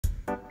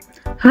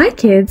Hi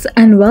kids,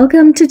 and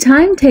welcome to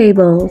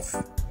Timetables.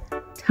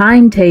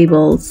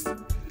 Timetables.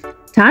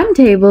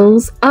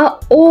 Timetables are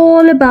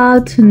all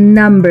about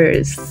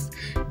numbers.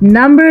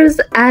 Numbers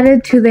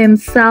added to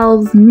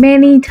themselves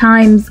many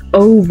times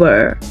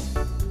over.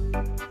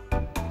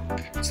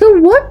 So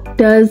what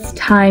does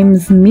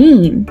times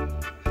mean?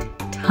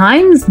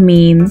 Times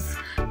means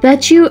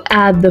that you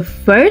add the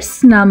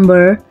first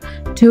number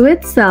to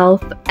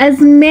itself as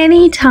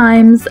many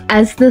times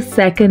as the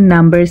second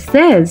number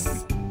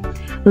says.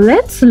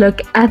 Let's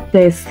look at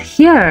this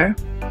here.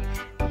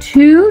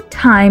 2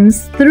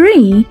 times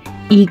 3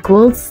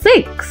 equals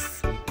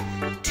 6.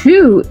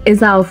 2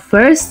 is our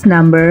first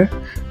number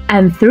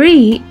and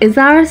 3 is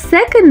our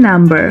second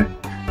number.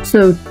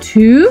 So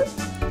 2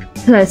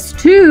 plus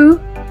 2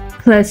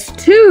 plus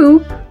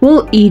 2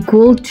 will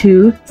equal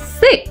to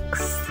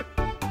 6.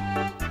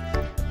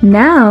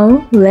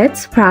 Now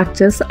let's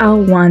practice our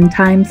 1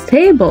 times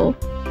table.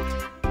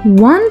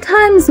 1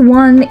 times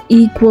 1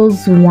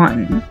 equals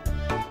 1.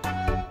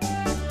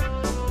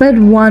 But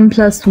 1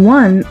 plus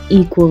 1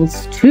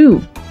 equals 2.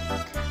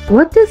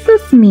 What does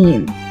this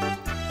mean?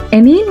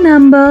 Any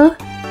number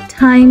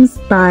times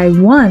by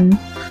 1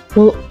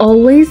 will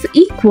always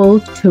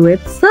equal to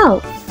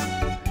itself.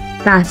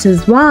 That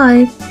is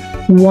why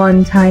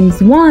 1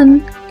 times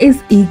 1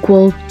 is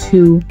equal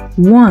to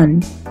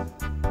 1.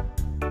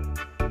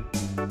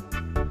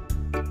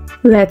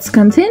 Let's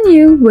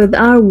continue with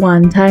our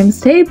 1 times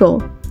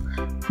table.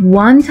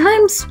 1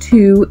 times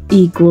 2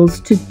 equals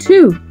to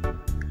 2.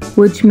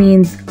 Which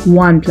means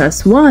 1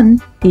 plus 1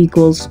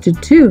 equals to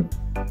 2.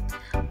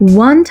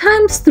 1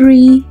 times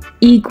 3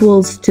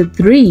 equals to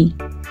 3.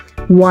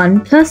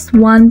 1 plus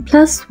 1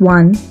 plus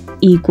 1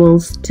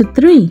 equals to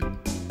 3.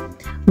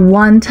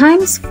 1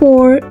 times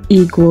 4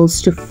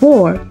 equals to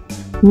 4,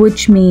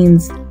 which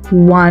means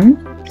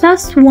 1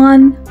 plus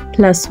 1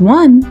 plus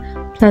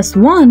 1 plus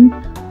 1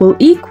 will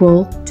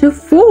equal to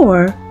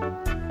 4.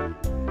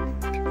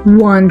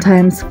 1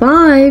 times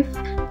 5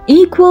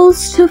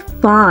 equals to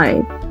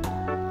 5.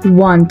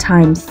 1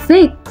 times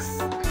 6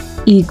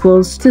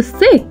 equals to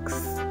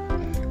 6.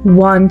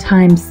 1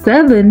 times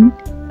 7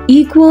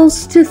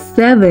 equals to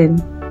 7.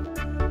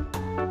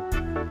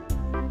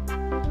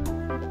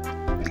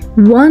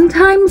 1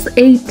 times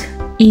 8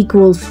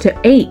 equals to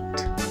 8.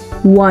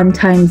 1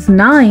 times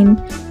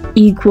 9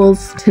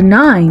 equals to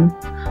 9.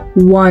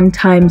 1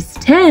 times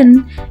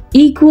 10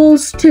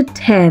 equals to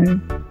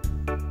 10.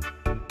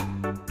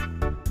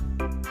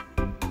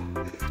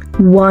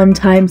 1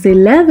 times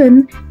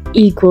 11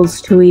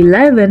 equals to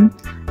 11,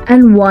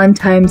 and 1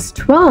 times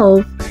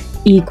 12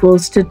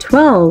 equals to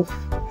 12.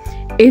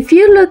 If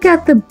you look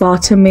at the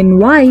bottom in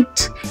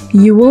white,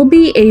 you will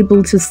be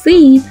able to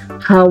see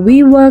how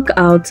we work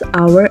out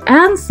our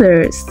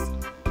answers.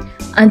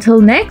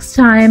 Until next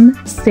time,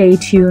 stay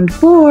tuned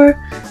for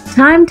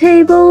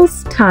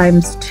timetables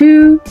times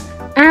 2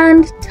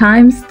 and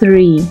times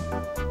 3.